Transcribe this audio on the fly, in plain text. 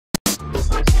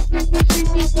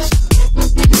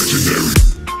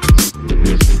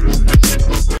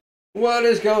What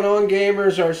is going on,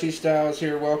 gamers? RC Stylez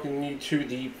here, welcoming you to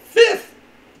the fifth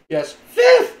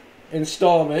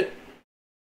installment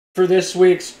for this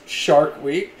week's Shark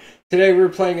Week. Today we're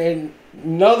playing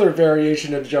another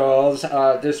variation of Jaws.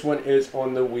 This one is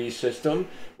on the Wii system.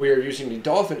 We are using the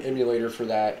Dolphin emulator for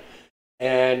that.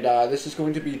 And this is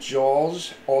going to be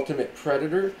Jaws Ultimate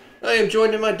Predator. I am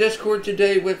joined in my Discord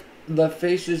today with the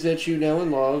faces that you know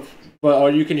and love, but all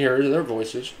you can hear is their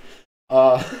voices.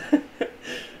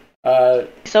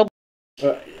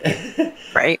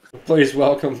 Right. Please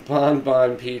welcome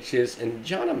Bon, Peaches, and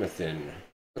Jonathan.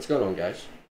 What's going on, guys?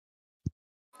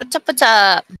 What's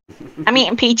up? I'm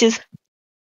eating peaches.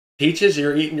 Peaches?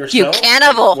 You're eating yourself? You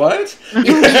cannibal. What?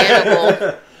 You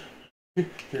cannibal.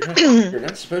 You're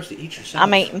not supposed to eat yourself.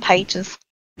 I'm eating peaches.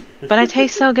 But I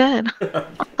taste so good.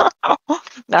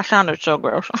 That sounded so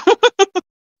gross.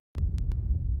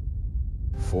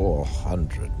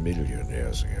 400 million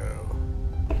years ago,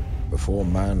 before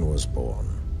man was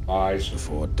born,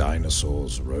 before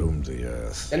dinosaurs roamed the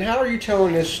earth. And how are you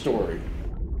telling this story?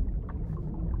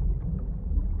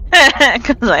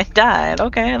 Because I died.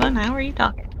 Okay, then how are you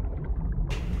talking?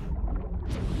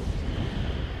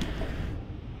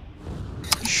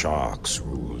 Sharks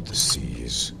ruled the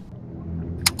seas.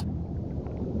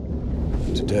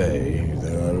 Today,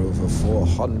 there are over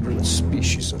 400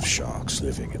 species of sharks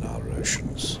living in our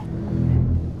oceans.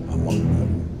 Among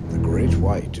them, the great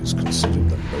white is considered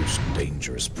the most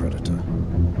dangerous predator.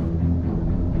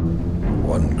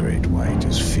 One great white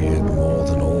is feared more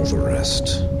than all the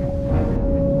rest.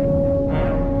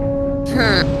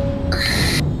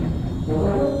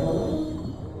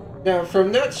 Now,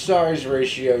 from that size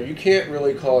ratio, you can't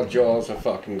really call Jaws a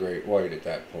fucking great white at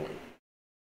that point.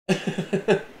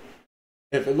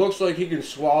 If it looks like he can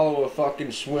swallow a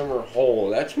fucking swimmer whole,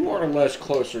 that's more or less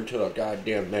closer to a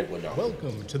goddamn megalodon.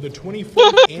 Welcome to the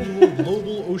 24th Annual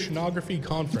Global Oceanography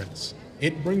Conference.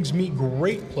 It brings me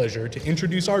great pleasure to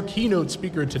introduce our keynote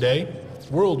speaker today,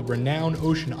 world-renowned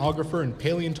oceanographer and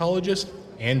paleontologist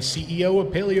and CEO of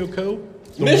PaleoCo,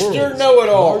 the Mr.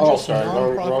 Know-It-All. largest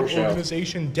wrong nonprofit show.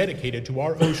 organization dedicated to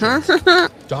our oceans,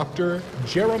 Dr.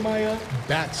 Jeremiah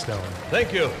Batstone.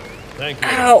 Thank you. Thank you.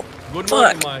 Ow. Good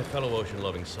morning, my fellow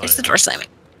ocean-loving scientists. It's the door slamming.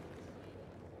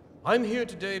 I'm here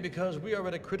today because we are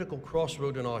at a critical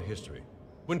crossroad in our history,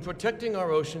 when protecting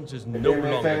our oceans is no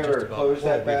longer just about close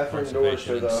that bathroom door conservation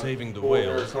so and the saving the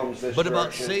border whales, comes this but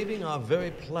about direction. saving our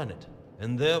very planet,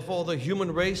 and therefore the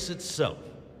human race itself.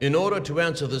 In order to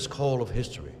answer this call of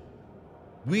history,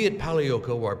 we at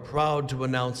PaleoCo are proud to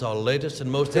announce our latest and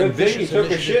most Good thing you ambitious took a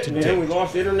initiative shit, to man. date. We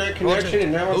lost internet connection Project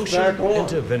and now it's Ocean back on.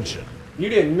 Intervention. You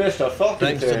didn't miss a fucking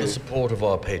Thanks thing. to the support of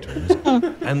our patrons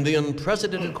and the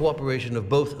unprecedented cooperation of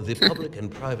both the public and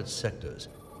private sectors,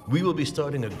 we will be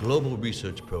starting a global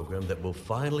research program that will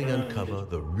finally uncover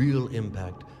the real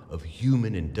impact of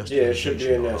human Yeah, it should be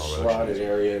industrialization in on that our slotted oceans,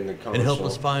 area in the console. and help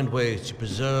us find ways to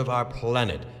preserve our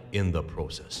planet in the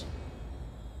process.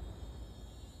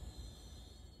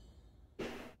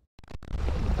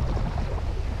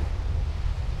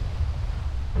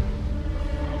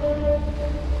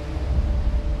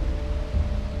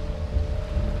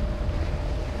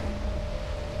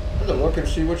 I had to look and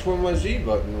see which one my Z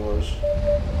button was.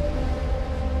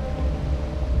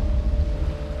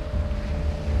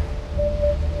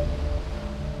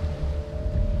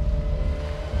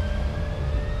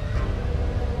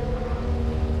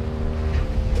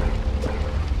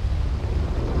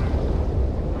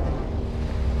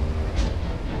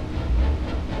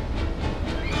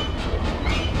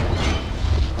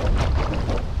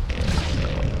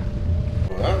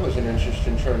 Well, that was an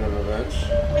interesting turn of events.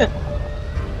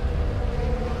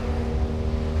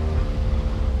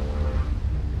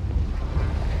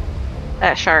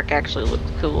 That shark actually looks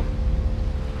cool.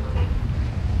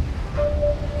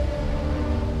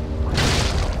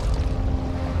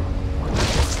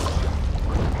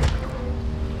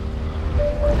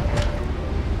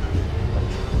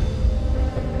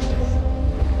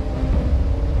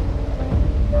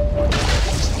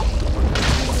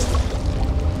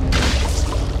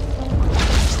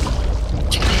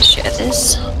 Can I share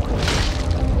this?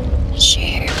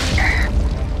 Share.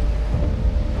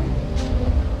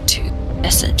 To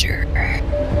Messenger.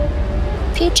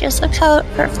 Peaches, look how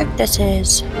perfect this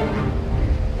is.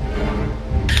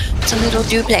 It's a little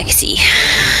duplexy.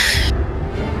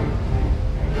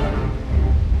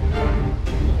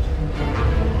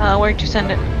 Where'd you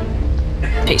send it?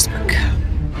 Facebook.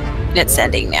 It's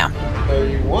sending now.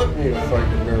 You want me to fight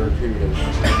the barracudas?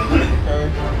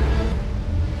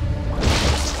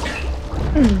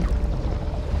 Okay.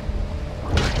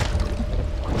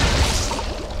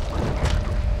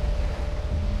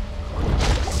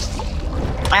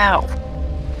 Ow.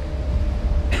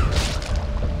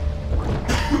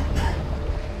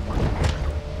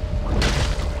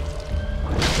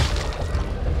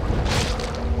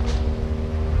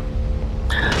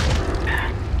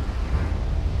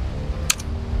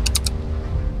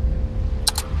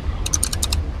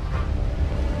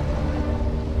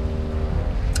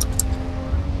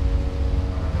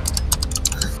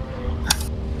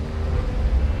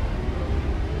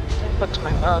 Put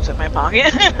my phone in my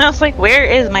pocket. I was like, where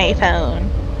is my phone?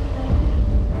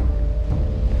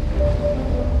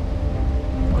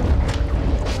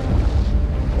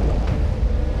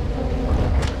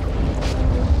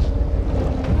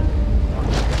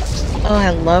 Oh, I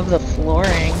love the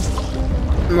flooring.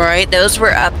 Right, those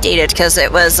were updated because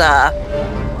it was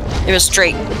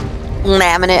straight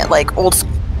laminate, like old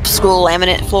school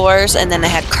laminate floors, and then they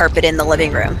had carpet in the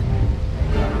living room.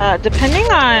 Depending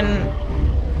on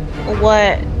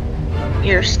what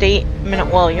your state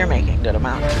well, you're making a good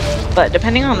amount, but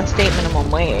depending on the state minimum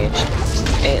wage,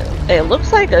 it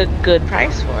looks like a good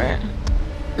price for it.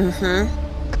 And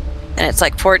it's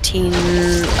like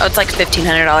it's like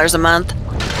 $1,500 a month.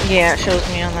 Yeah, it shows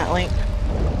me on that link.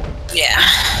 Yeah.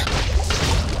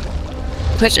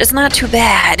 Which is not too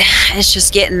bad. It's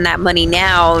just getting that money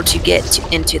now to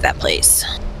get into that place.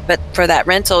 But for that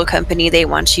rental company, they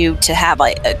want you to have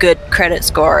like a good credit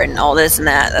score and all this and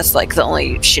that. That's like the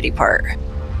only shitty part.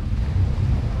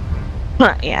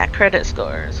 Yeah, credit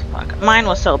scores. Fuck. Mine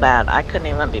was so bad, I couldn't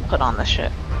even be put on the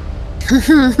ship.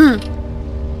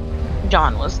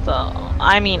 John was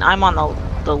I'm on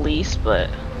the lease, but...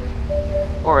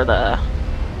 or the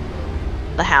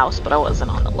house, but I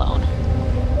wasn't on the loan.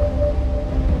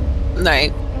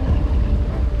 Right.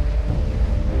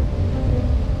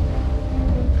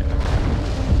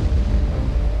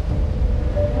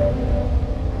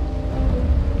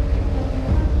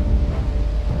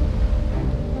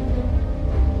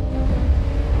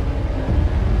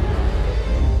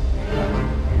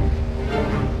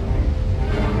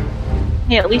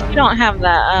 Yeah, at least you don't have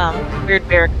that weird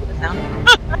barracuda sound.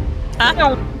 I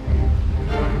don't.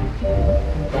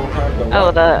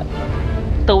 Oh,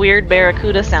 the weird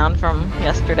barracuda sound from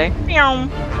yesterday. Meow.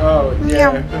 Oh,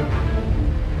 yeah.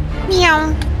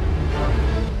 Meow.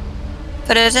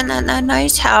 But isn't that a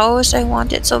nice house? I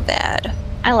want it so bad.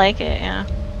 I like it, yeah.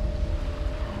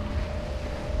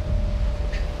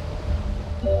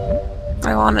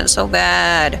 I want it so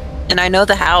bad. And I know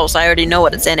the house. I already know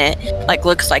what it's in it. Like,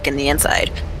 looks like in the inside.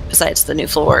 Besides the new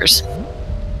floors.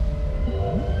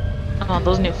 Oh,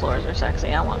 those new floors are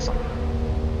sexy. I want some.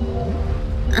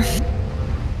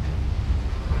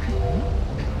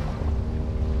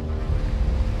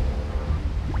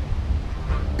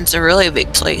 It's a really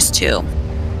big place, too.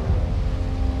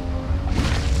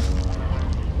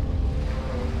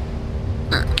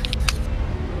 I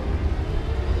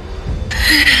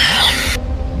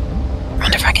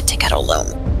wonder if I can take out a loan.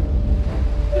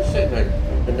 This isn't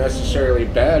a necessarily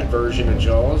bad version of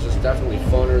Jaws. It's definitely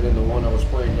funner than the one I was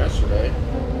playing yesterday.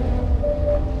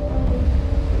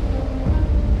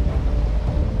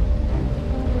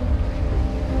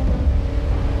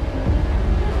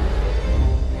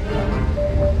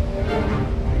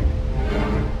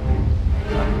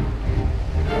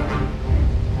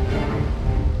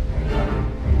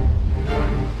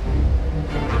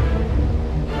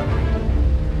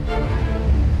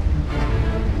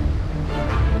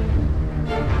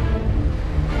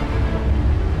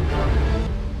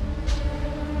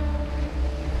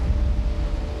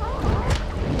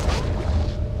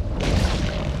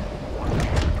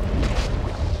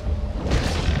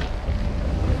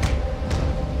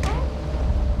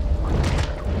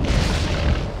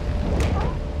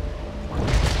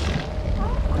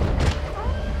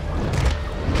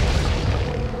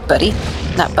 Buddy.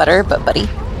 Not butter, but buddy.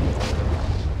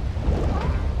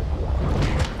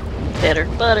 Better,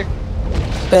 butter.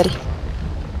 Buddy.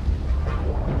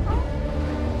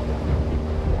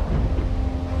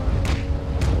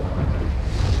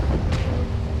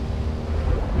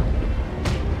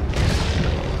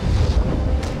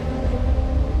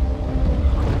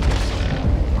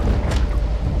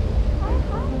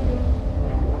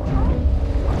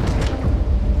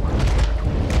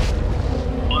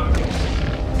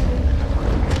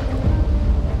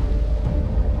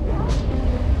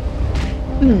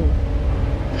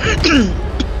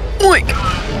 Oink.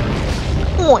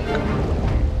 Oink.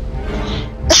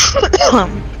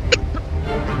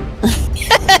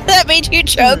 That made you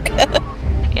choke.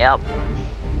 Yep.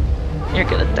 You're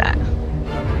good at that.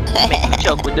 Make me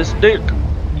choke with this dick.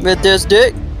 With this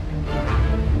dick.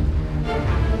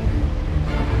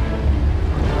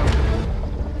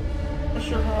 Not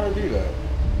sure how I do that.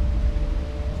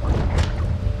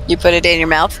 You put it in your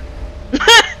mouth?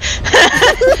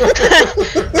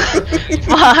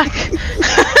 Fuck.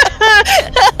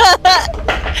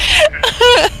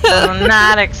 I'm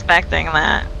not expecting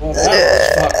that. Well,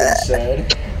 that was fucking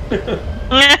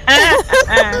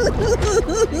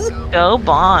sad. Go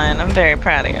Bond. I'm very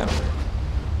proud of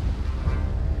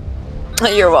you.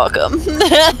 You're welcome.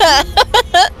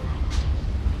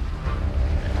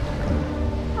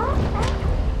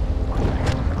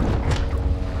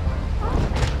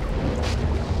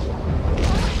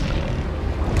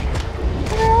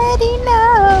 Ready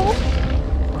now.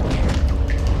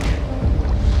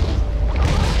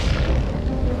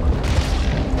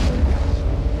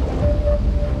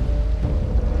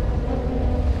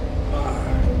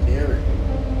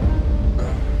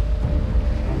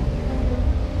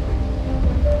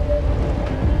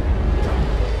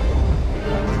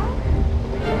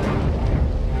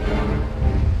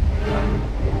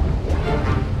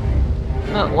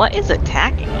 But what is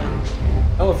attacking him?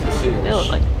 Elephant seals. They look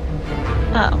like.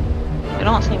 Oh. They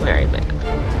don't seem very big.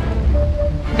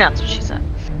 That's what she said.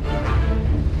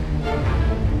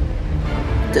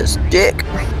 This dick.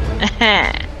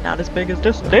 Not as big as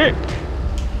this dick.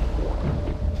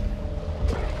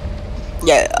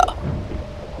 Yeah.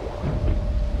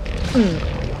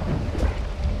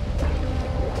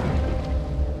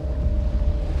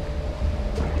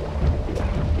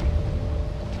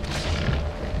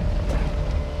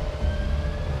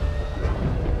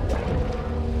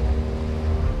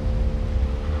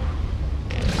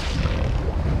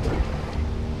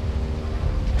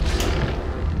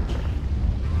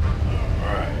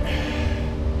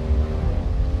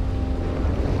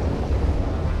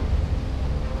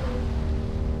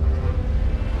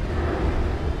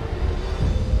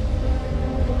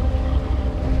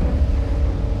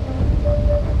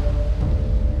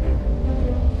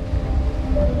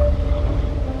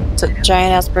 It's a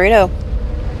giant ass burrito.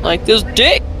 Like this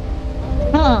dick.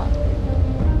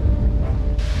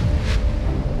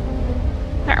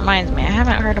 That reminds me, I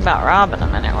haven't heard about Rob in a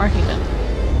minute. Where he been?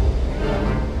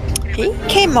 He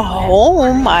came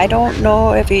home. I don't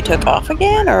know if he took off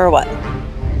again or what.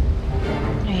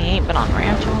 He ain't been on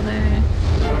ranch all day.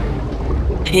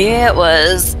 He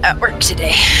was at work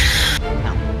today.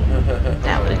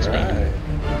 That would explain it.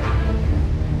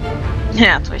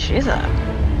 Yeah, that's what she said.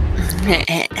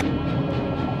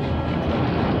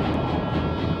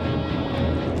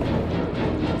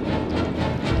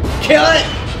 Kill it!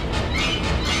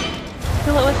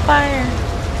 Fill it with fire.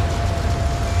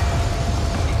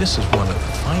 This is one of the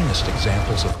finest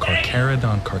examples of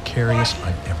Carcharodon carcharius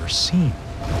I've ever seen.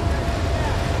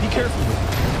 Be careful with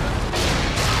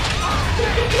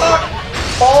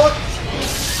it.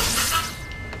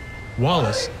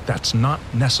 Wallace, that's not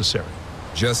necessary.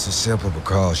 Just a simple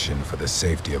precaution for the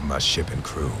safety of my ship and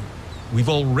crew. We've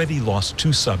already lost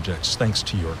 2 subjects thanks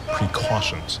to your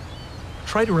precautions.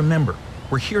 Try to remember,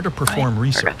 we're here to perform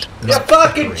research. You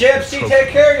fucking gypsy, take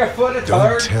care of your foot, it's Don't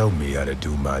hard. tell me how to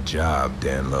do my job,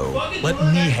 Danlo. Let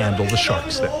me handle the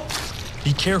sharks then.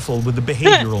 Be careful with the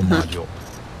behavioral module.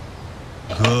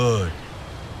 Good.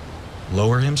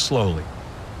 Lower him slowly.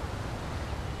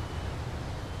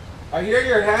 I hear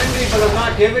you're handy, but I'm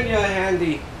not giving you a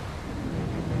handy.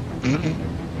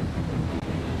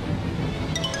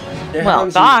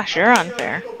 Well, gosh, you're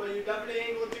unfair.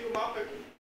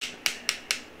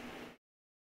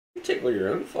 You tickle your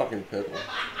own fucking pickle.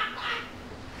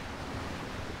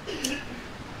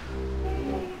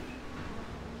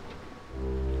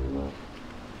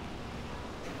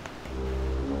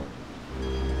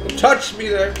 Don't touch me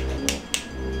there.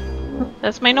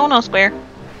 That's my no-no square.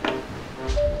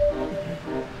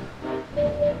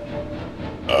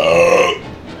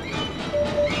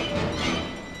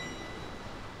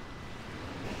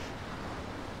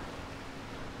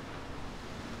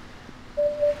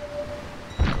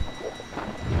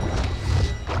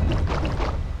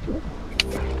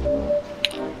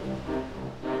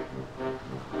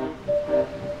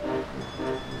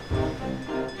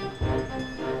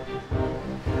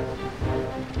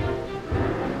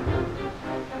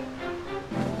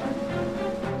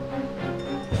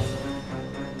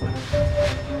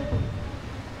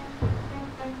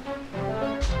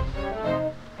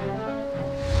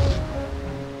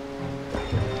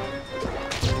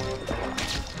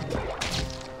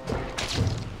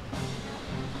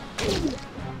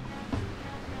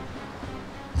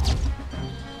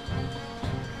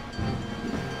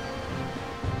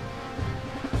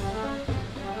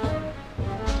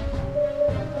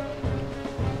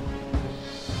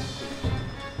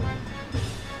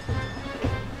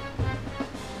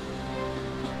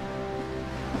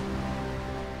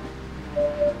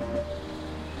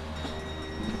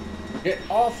 Get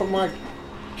off of my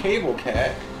cable,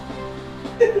 cat.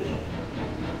 Get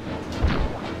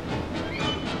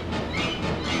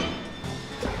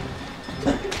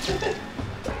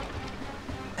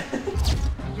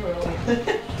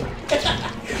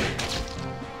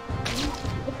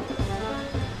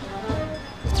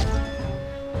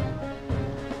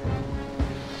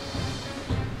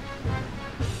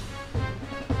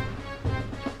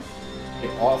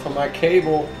off of my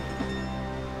cable.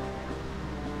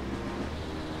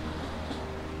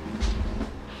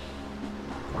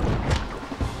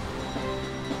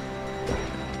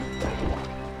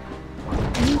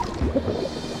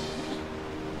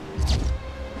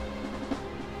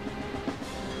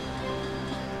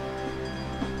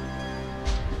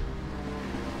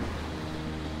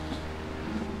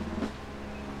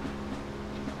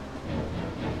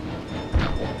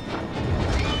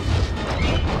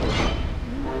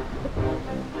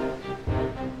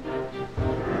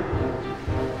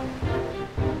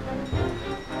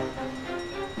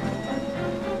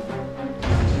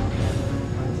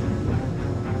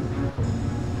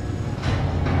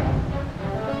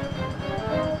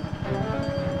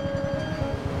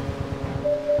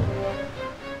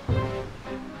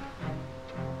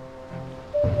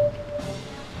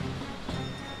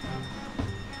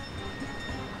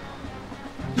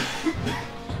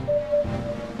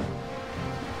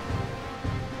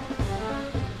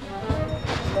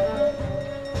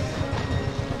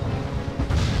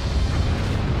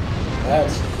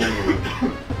 That's cool.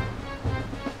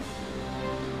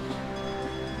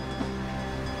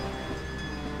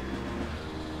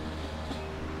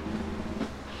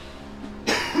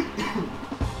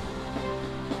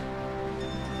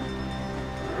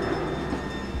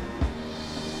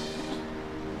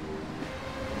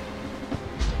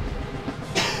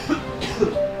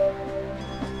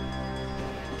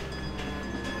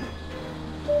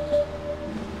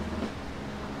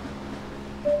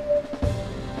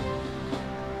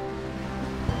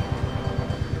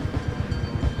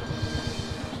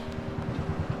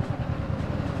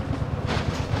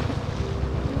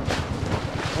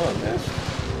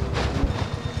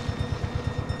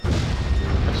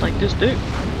 Just like this dude.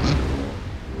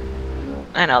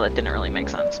 I know that didn't really make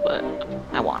sense, but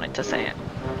I wanted to say it.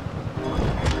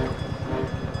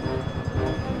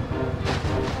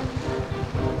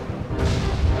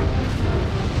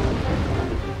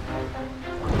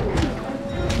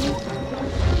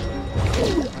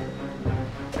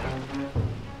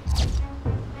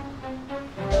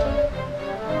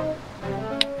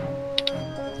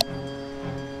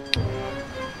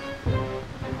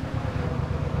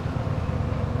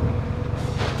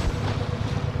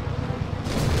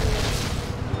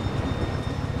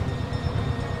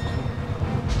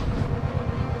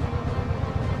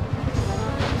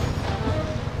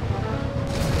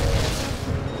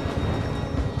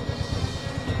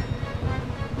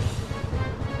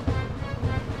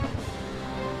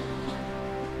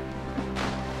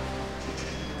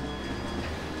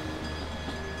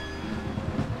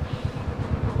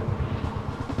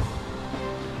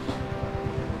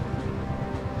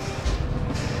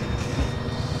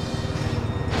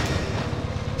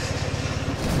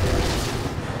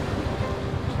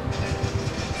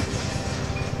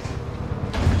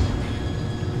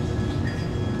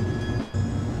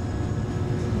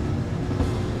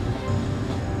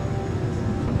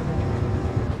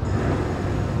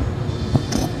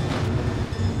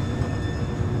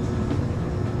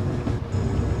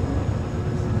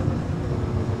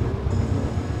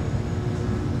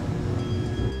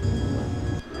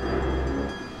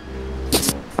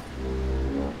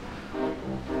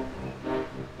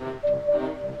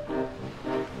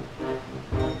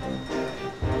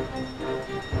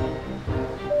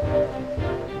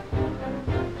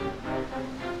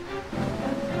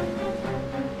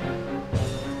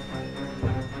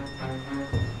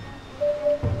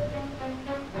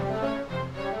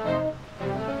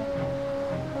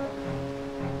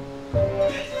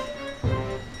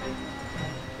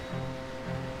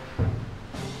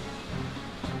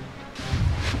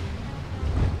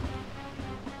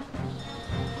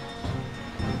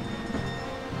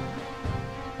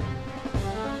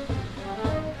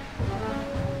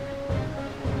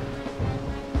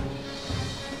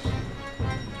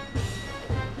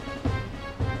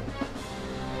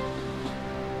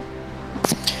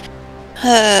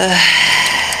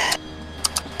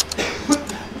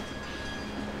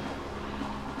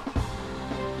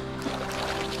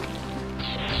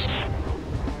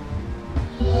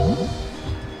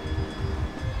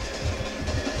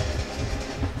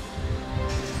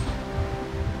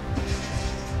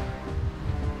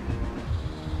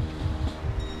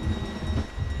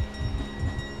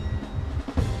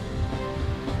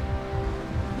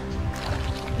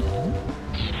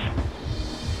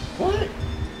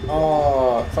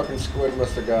 Oh, fucking squid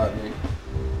must have got me.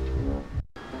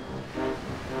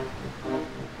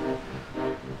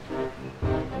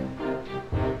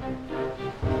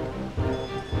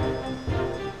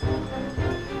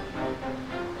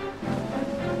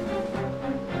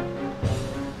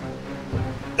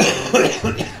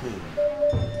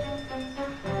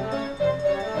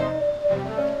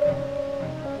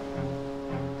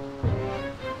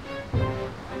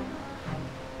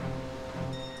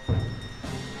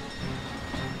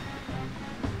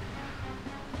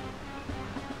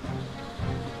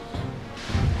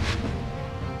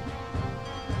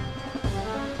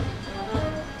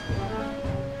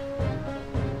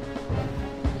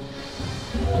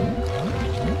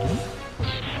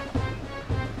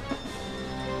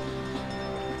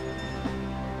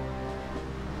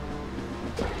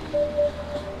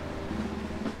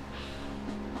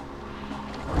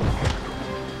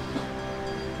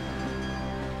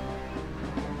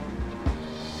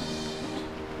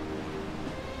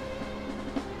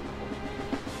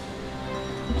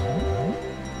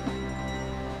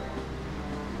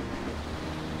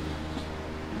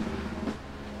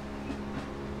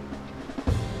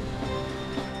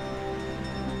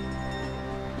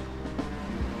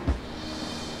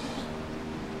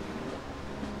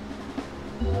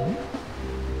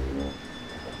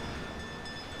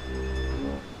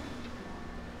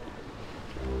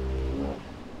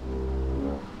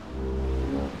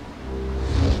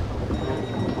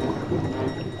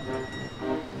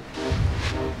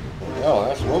 Oh,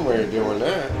 that's one way of doing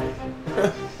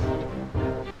that.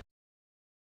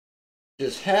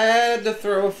 Just had to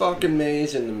throw a fucking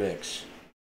maze in the mix.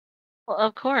 Well,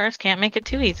 of course, can't make it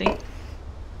too easy.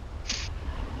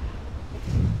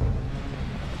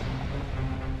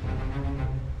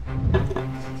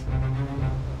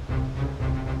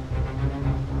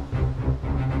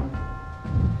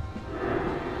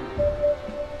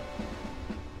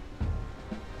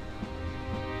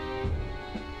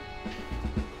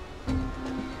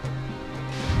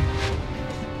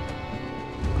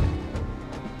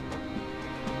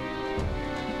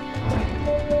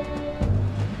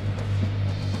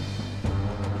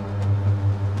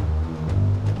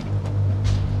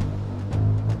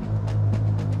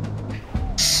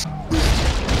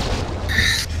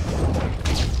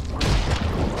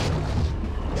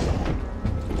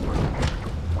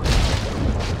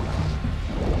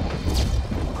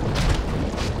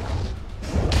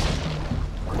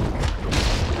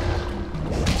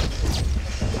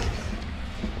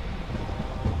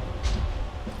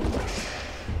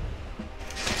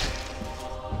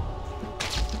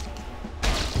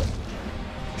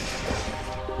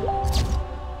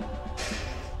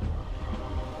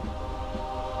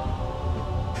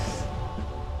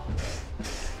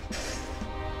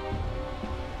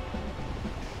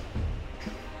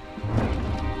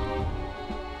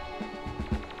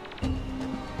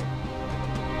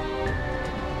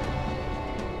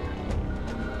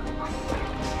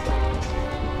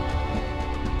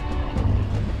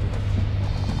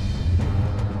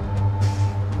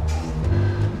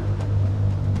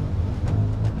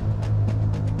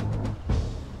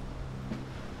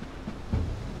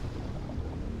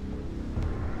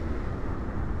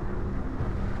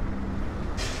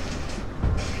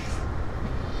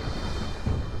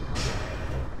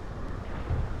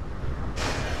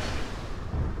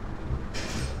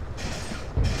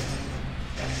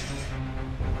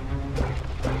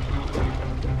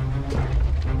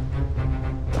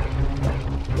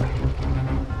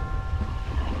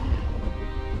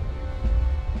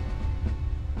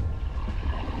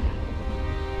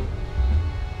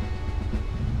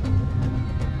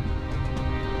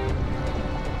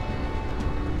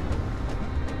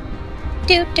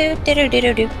 Do do do do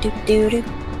do do do do do.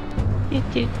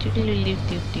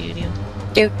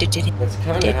 Do do do do. That's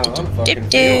kind of how I'm fucking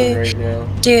feeling right now.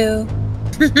 Do.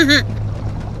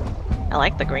 I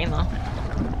like the green though.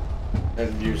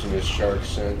 I'm using his shark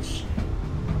sense.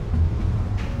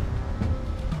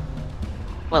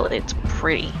 Well, it's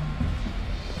pretty.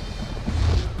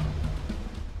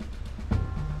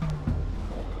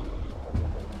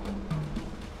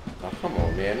 Oh, come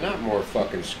on, man. Not more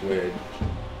fucking squid.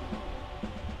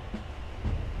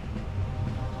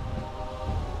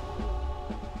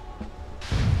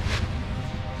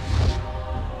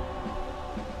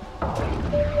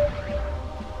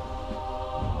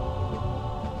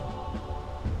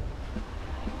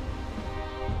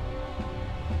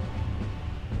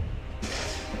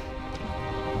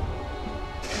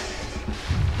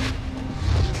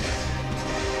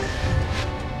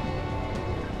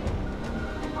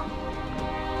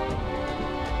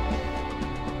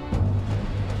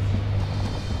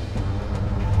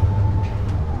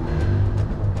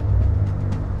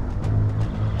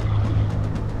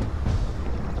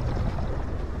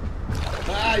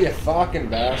 fucking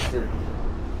bastard.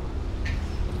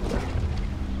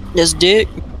 This dick.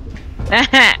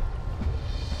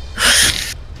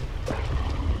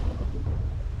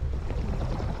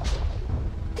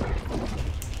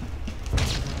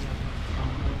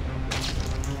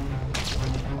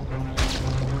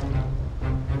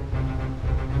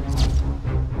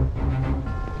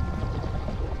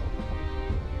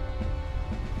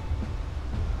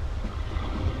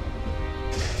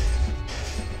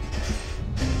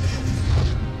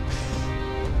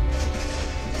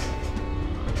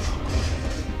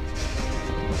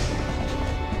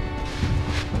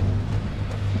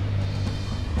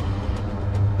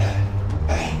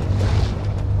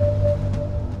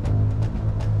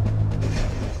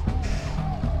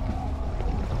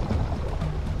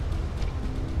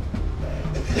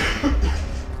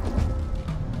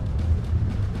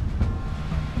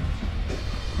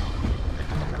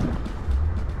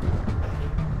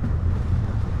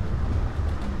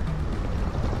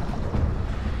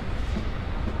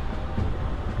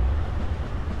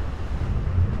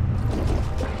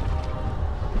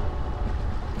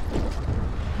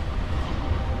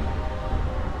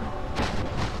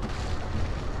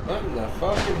 What in the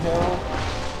fucking hell?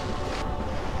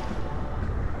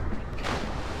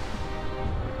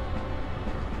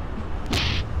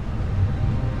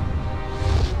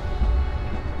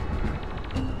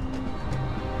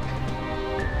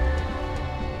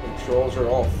 Controls are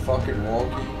all fucking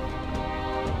wonky.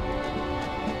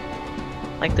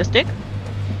 Like the stick?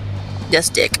 This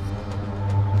dick.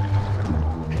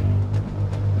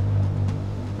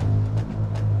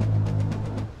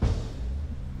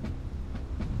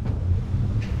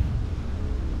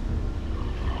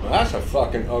 Well, that's a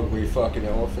fucking ugly fucking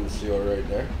elephant seal right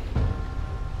there.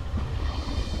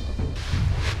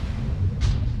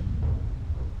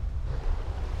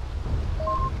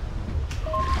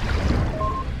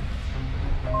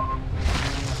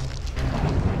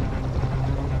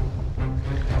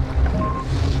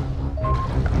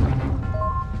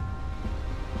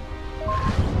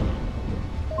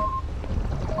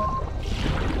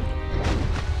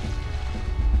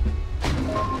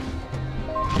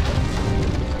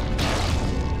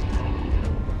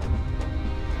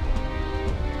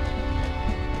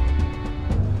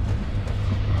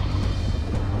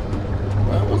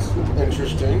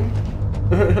 Interesting.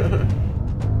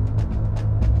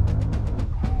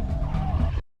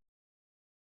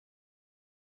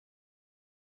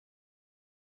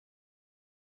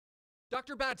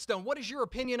 Dr. Batstone, what is your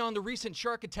opinion on the recent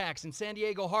shark attacks in San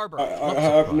Diego Harbor? I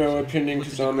have no opinion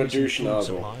because I'm a douche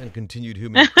nozzle. Supply and continued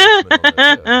human encroachment on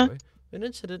their territory, an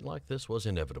incident like this was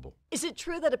inevitable. Is it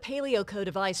true that a paleoco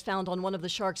device found on one of the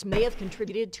sharks may have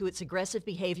contributed to its aggressive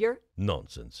behavior?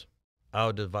 Nonsense.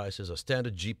 Our devices are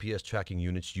standard GPS tracking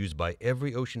units used by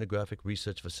every oceanographic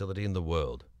research facility in the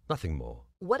world. Nothing more.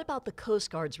 What about the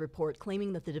Coast Guard's report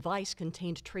claiming that the device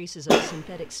contained traces of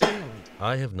synthetic stimulant?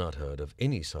 I have not heard of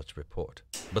any such report,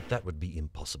 but that would be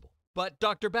impossible. But,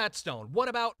 Dr. Batstone, what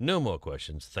about... No more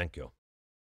questions, thank you.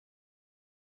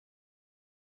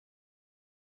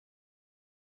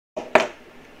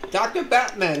 Dr.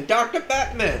 Batman! Dr.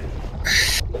 Batman!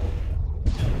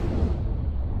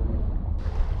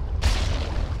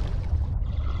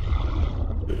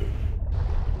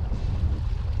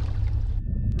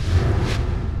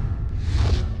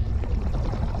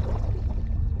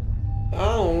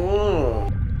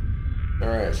 Oh,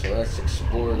 alright, so let's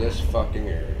explore this fucking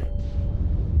area.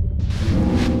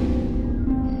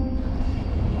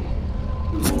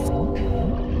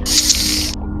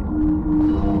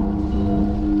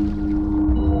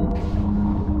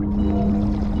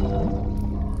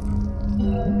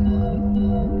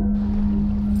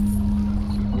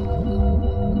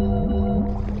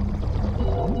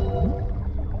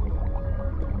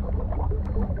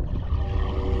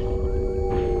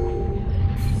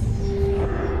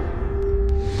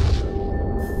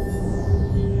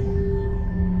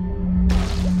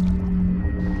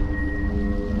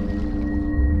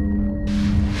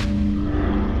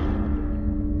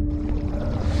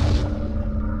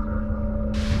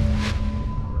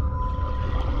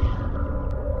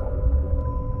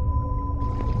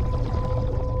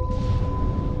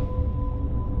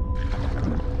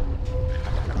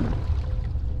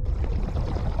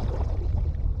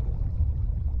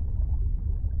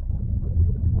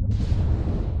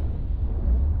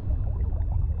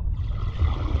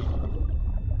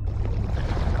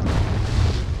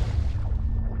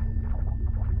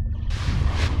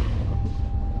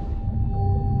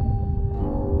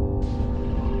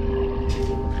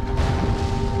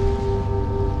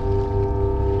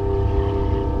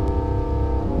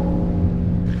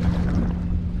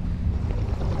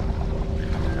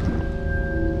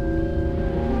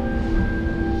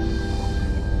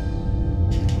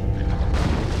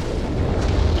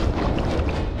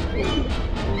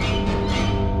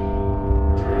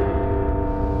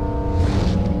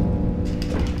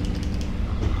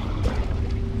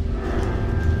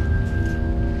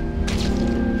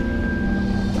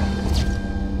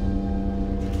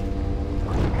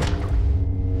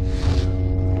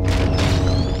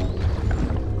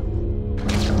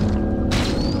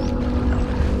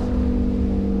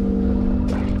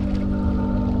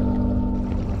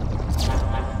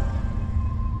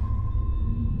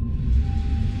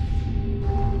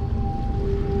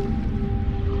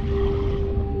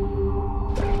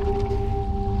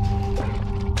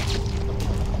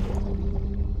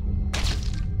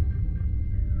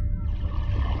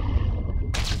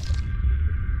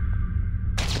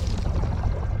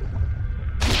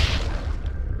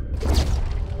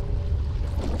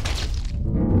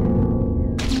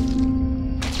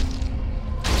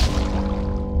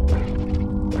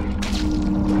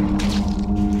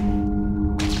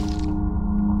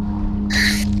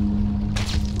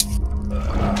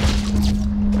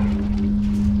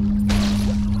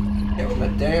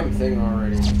 thing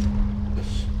already.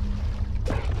 Yes.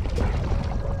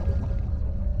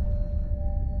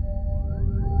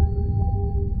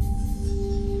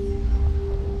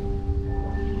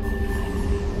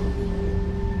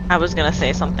 I was gonna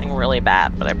say something really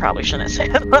bad, but I probably shouldn't say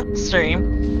it on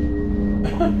stream.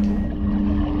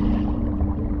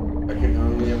 I can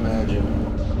only imagine.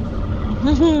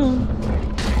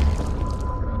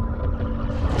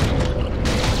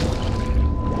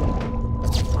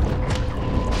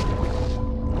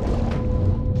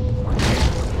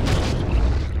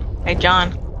 Hey,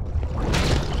 John.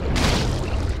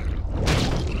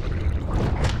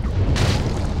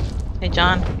 Hey,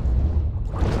 John.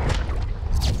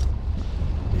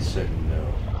 He said no.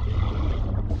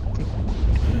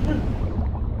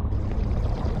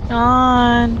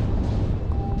 John.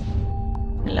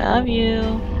 I love you.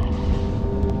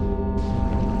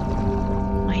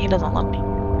 Oh, he doesn't love me.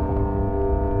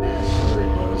 Sure he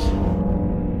does.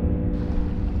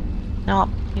 No,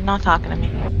 he's not talking to me.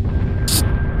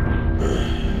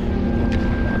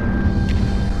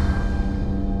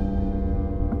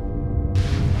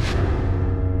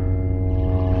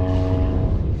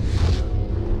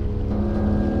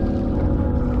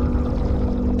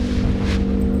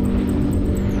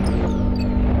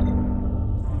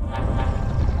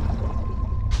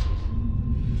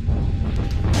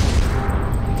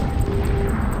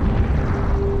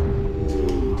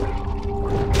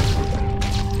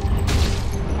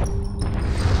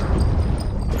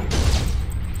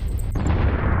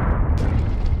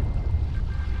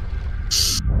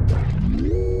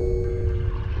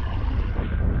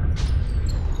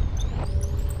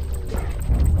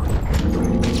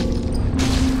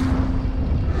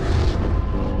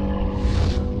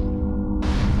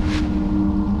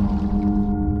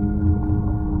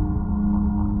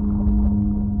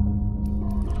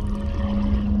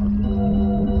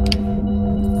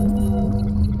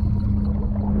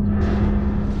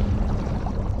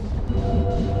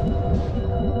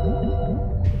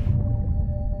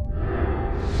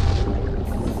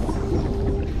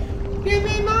 Give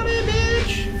me money,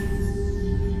 bitch!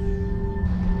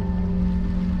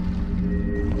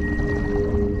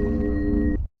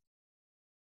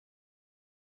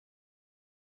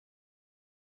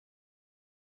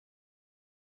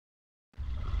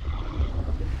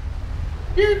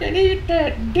 You can eat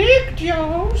that dick,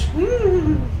 Jaws!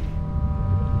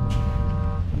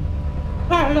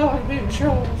 I love them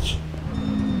Jaws.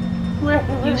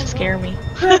 You scare me.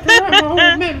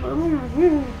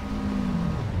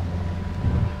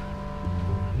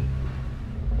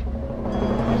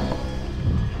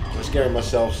 I'm scaring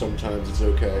myself sometimes, it's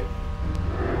okay.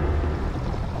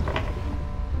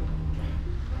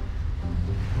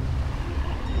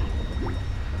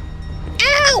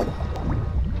 Ow!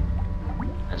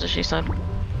 That's what she said.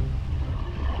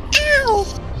 Ow!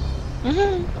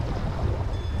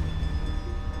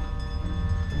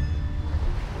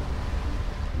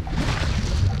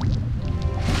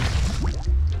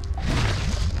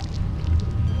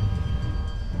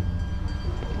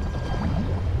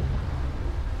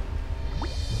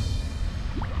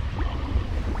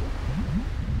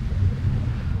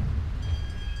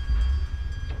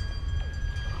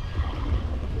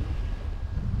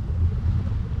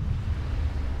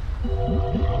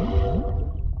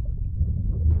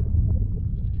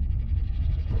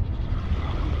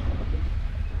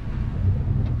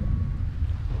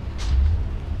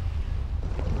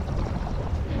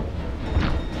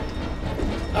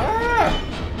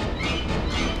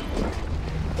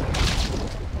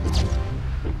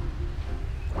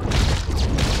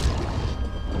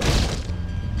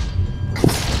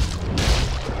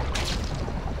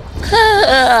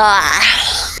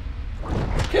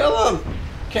 Kill him!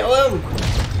 Kill him!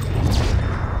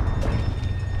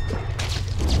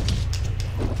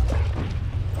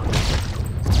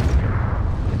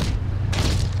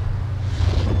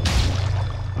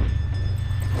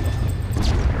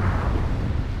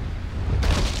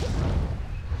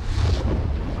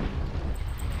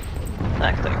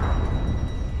 Exactly.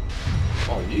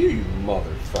 Oh, you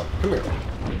motherfucker. Come here.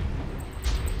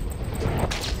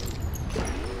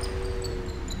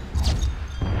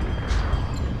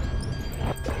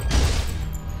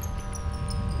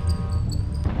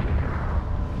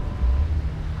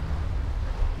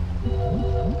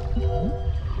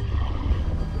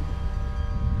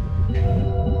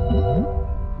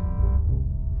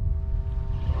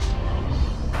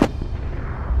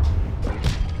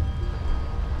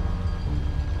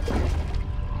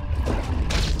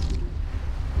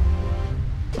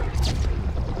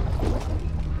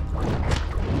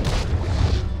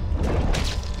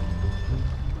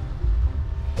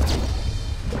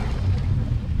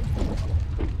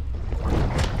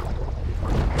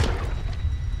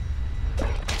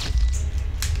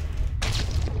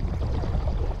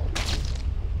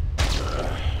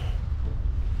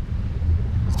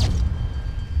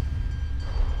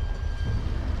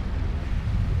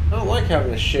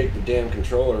 having to shake the damn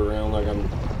controller around like I'm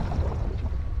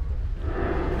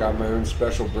got my own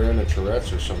special brand of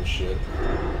Tourette's or some shit.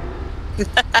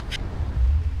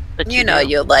 But You know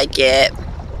you'll like it.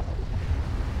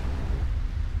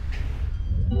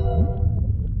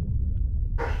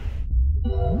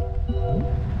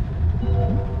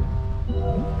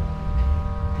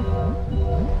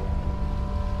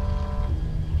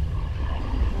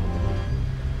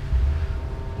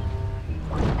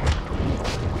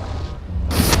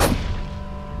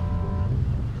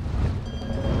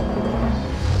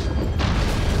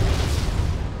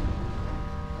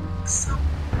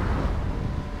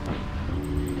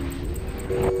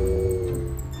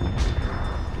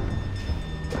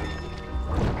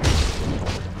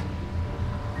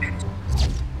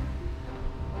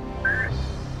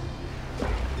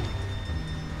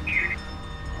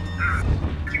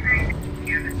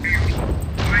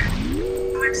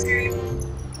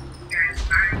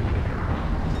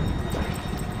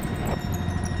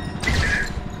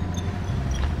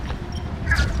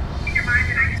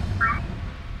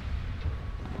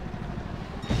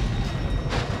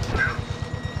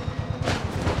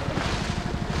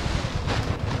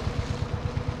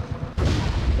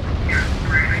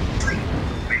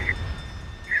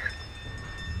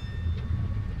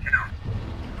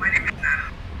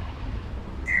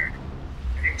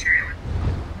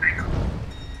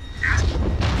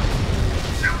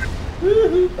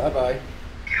 Bye-bye.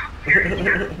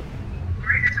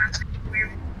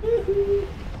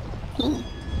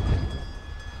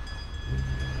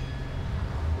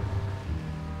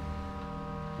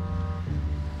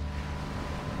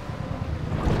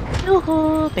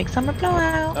 Yoo-hoo, big summer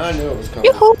blowout. I knew it was coming.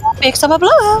 Yoo-hoo, big summer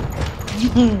blowout.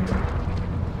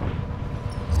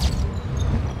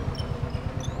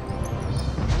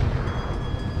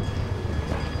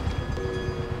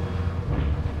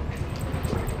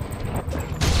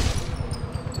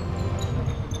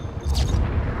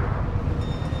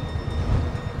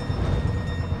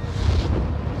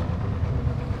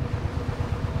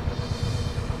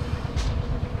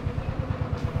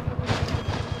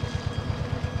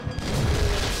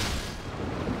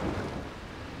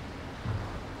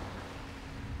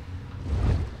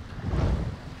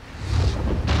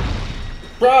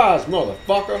 Surprise,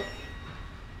 motherfucker!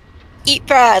 Eat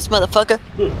fries, motherfucker.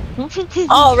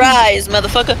 All rise,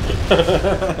 motherfucker.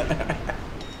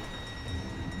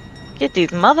 Get these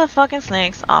motherfucking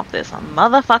snakes off this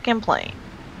motherfucking plane.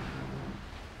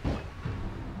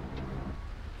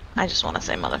 I just want to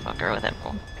say motherfucker with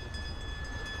everyone.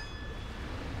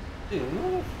 Dude,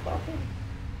 motherfucker.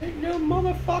 Ain't no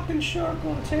motherfucking shark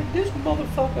gonna take this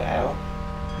motherfucker out.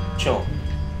 Chomp.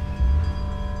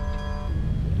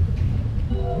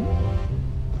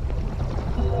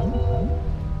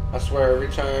 I swear, every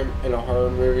time in a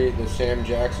horror movie that Sam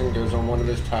Jackson goes on one of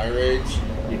his tirades,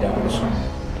 he dies.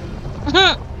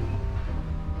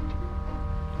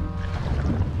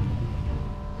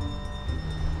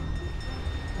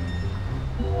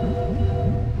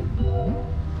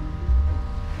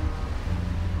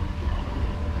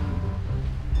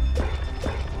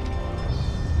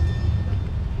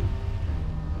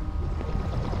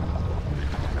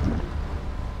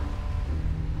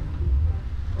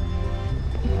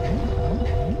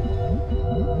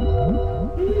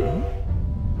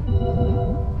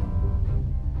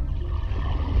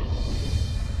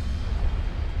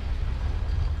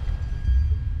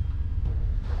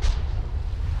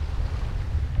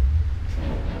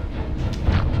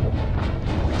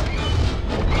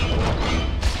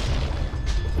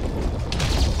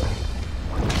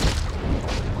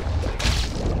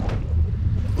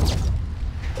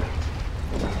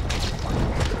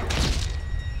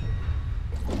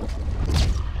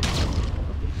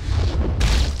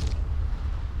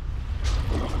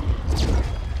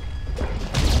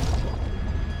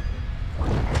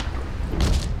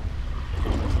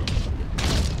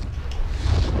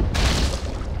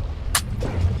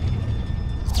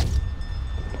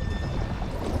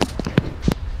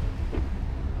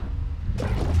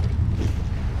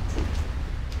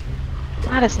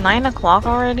 God, it's 9 o'clock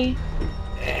already?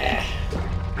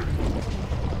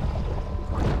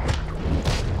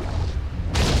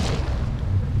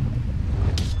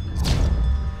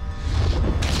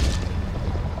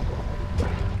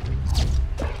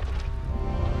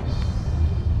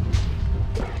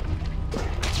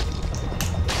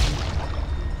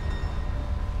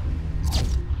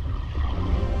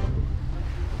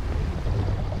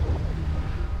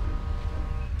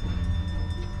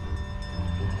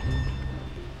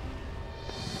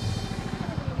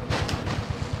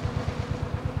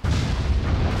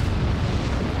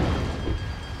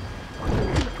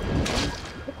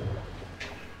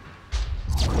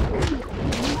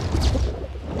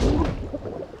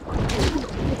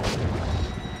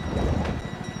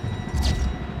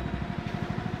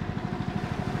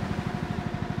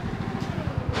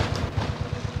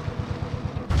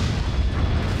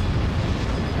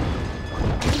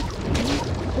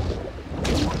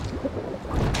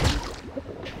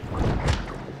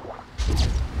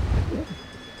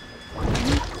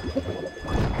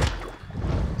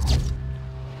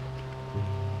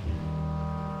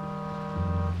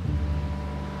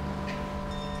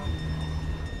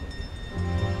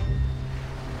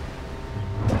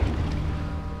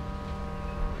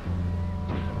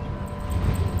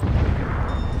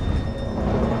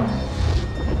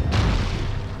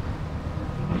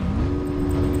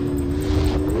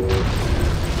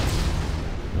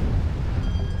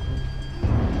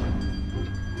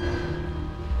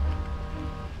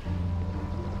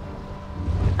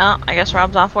 Oh, I guess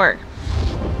Rob's off work.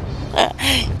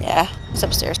 Yeah, it's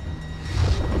upstairs.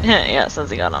 Yeah, it says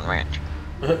he got on ranch.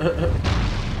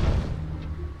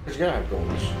 He's gotta have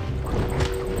goals.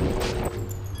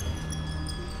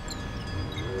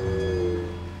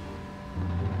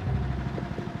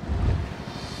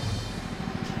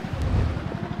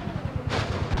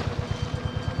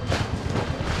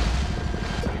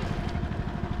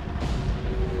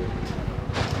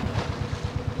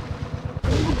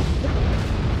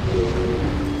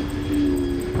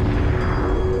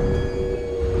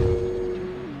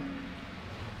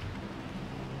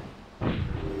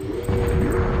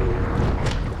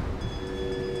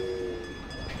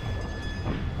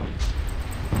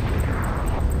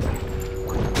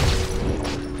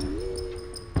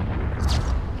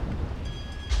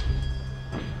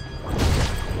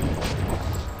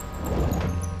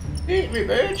 Eat me,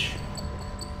 bitch!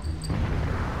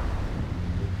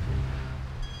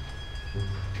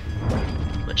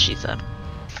 What she said.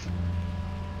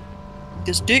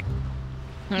 This dick.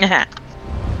 That's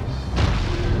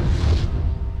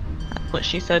what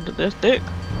she said to this dick.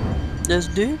 This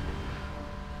dick.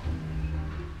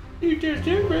 Eat this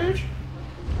dick, bitch!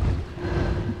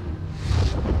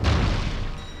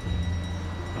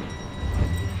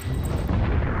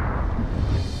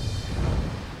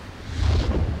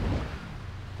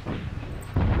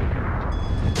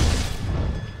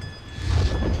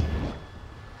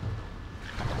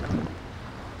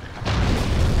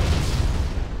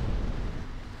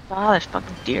 Oh, there's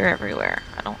fucking deer everywhere.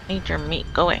 I don't need your meat.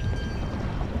 Go away.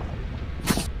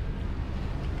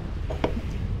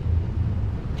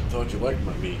 Thought you liked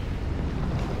my meat.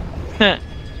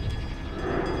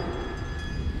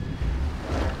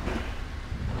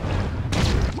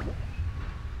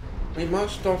 We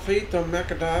must defeat the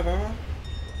Mechadiver.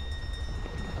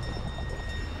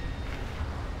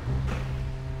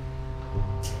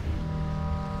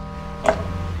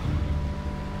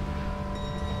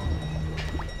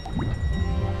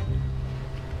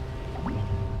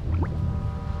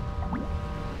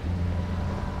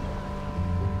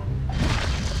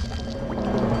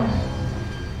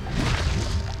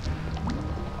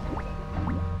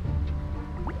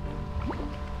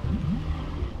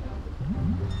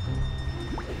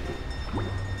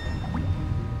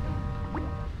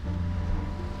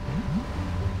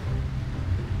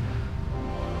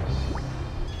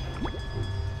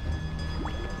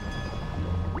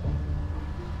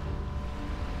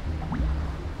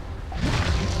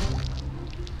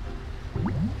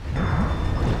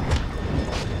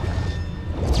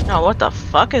 Oh, what the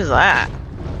fuck is that?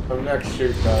 I'm next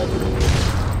shoot diver.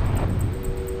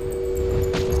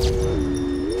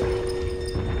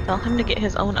 Tell him to get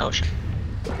his own ocean.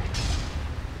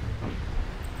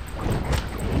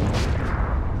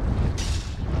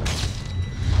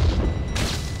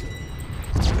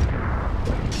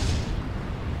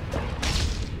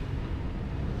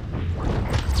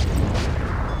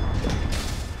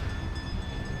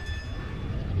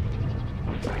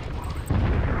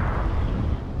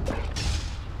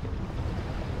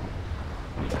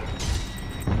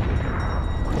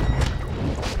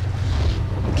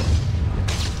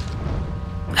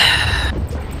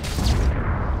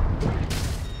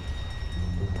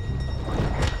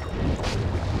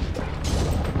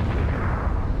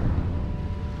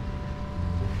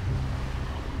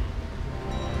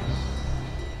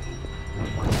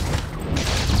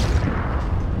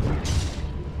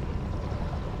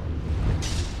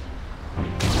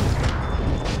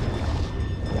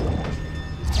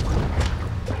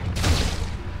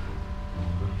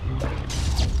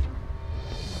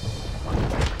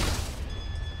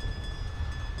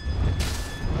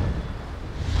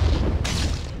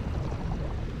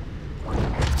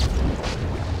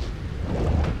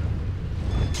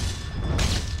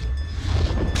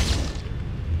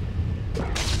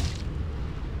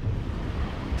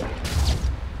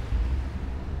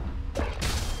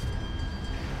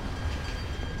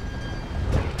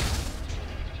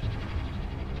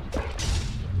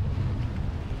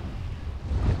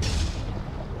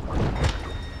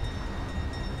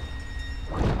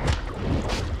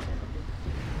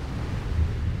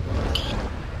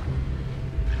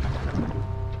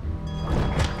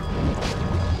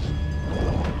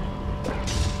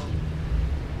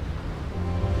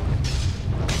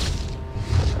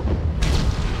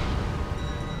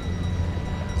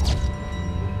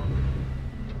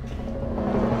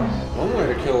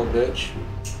 Kill a bitch.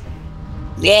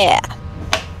 Yeah.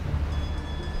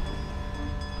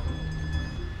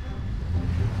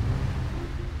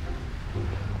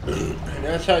 And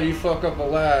that's how you fuck up a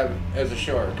lab as a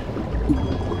shark.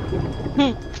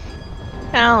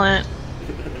 Talent.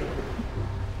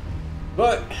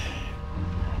 But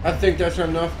I think that's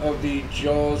enough of the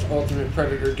Jaws Ultimate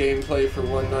Predator gameplay for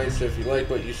one night. So if you like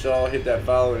what you saw, hit that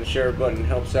follow and share button. It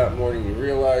helps out more than you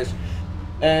realize.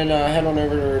 And head on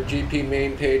over to our GP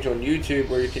main page on YouTube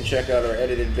where you can check out our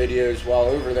edited videos. While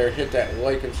over there, hit that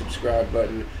like and subscribe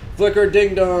button. Flick our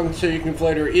ding dong so you can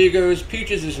inflate our egos.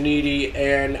 Peaches is needy,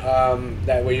 and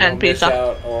that way you don't miss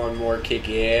out on more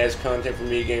kick-ass content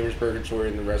from me, Gamers Purgatory,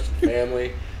 and the rest of the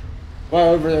family.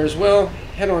 While over there as well,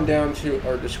 head on down to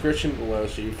our description below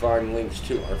so you find links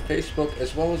to our Facebook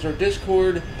as well as our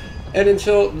Discord. And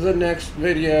until the next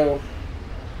video,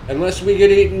 unless we get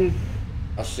eaten,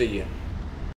 I'll see you.